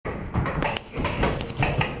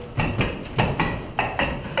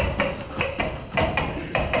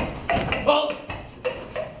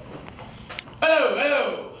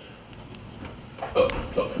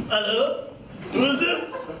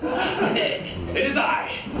It is I,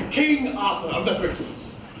 King Arthur of the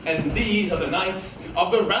Britons, and these are the knights of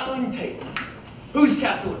the Round Table. Whose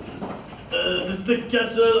castle is this? This is the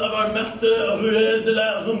castle of our master, Ruiz de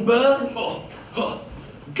la Rumba.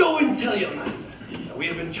 Go and tell your master that we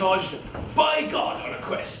have been charged by God on a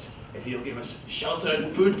quest. If he'll give us shelter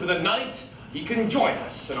and food for the night, he can join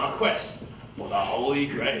us in our quest for the Holy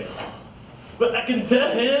Grail. But I can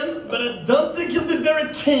tell him, but I don't think he'll be very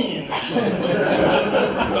keen.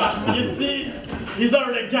 You see, he's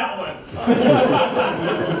already got one.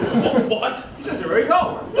 What? He says he already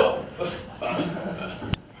got one.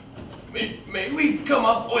 May we come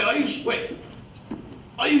up? Wait, wait.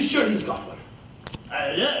 Are you sure he's got one?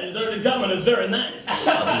 Yeah, he's already got one. It's very nice. I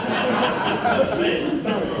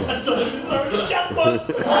told him he's already got one.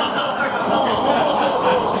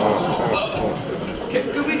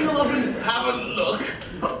 Can we come up and have a look?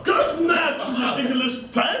 Of course not, you English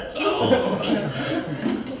types.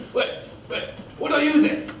 Wait. What are you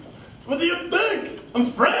then? What do you think?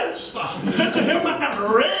 I'm French. Can't you hear my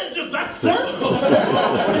outrageous accent? What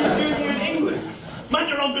are you doing here in England? Mind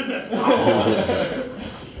your own business.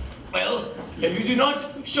 Well, if you do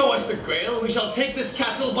not show us the Grail, we shall take this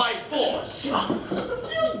castle by force. You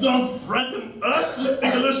don't threaten us, you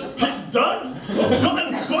English pig dogs. Go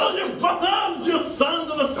and boil your bottoms, you sons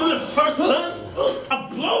of a silly person. I'll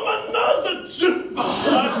blow my nose at you,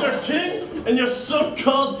 Arthur King, and your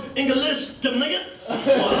so-called English nuggets.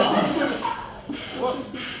 What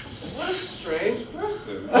a strange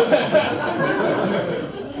person.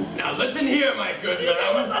 Now listen here, my good man.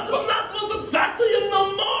 I do not want to talk to you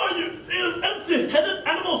no more, you empty-headed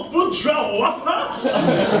animal food whopper.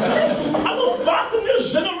 I will bark in your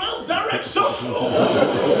general direction.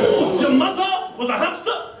 Your mother was a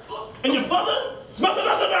hamster, and your father smelled an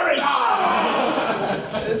elderberry.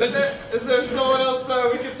 Is there someone else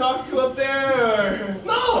we could talk to up there, or?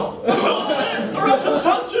 No! Or else I'll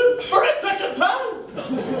taunt you for a second time!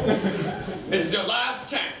 This is your last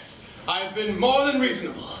chance. I've been more than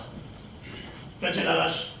reasonable.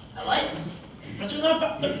 Vegetables. What?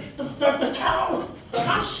 The cow! The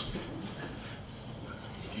hash!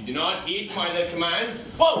 If you do not heed my commands,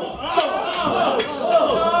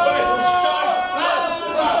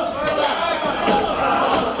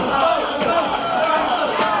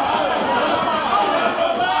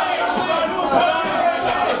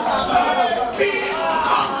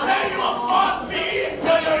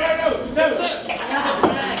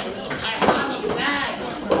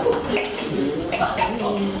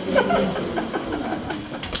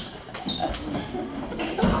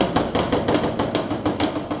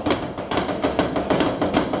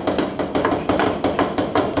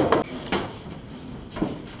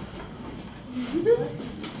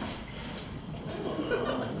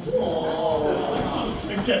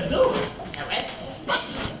 Cadeau!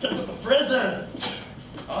 A present!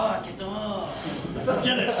 Oh, cadeau!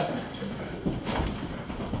 Get it!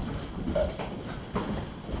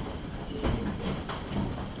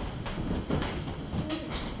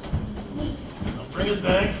 I'll bring it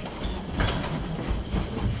back.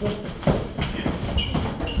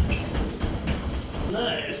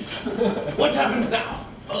 Nice! what happens now?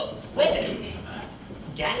 Well,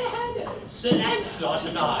 Galahad, Sir Lancelot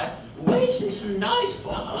and I wait until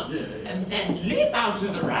nightfall, and then leap out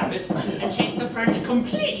of the rabbit and take the French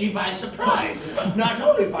completely by surprise. Not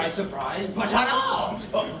only by surprise, but unarmed.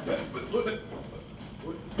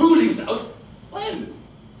 Who leaves out? Well,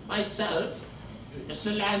 myself,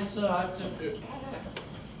 Sir Lancelot,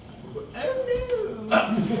 oh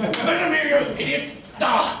no. Come here, you idiot!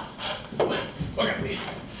 Look at me,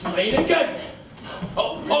 slain again!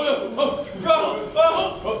 Oh no!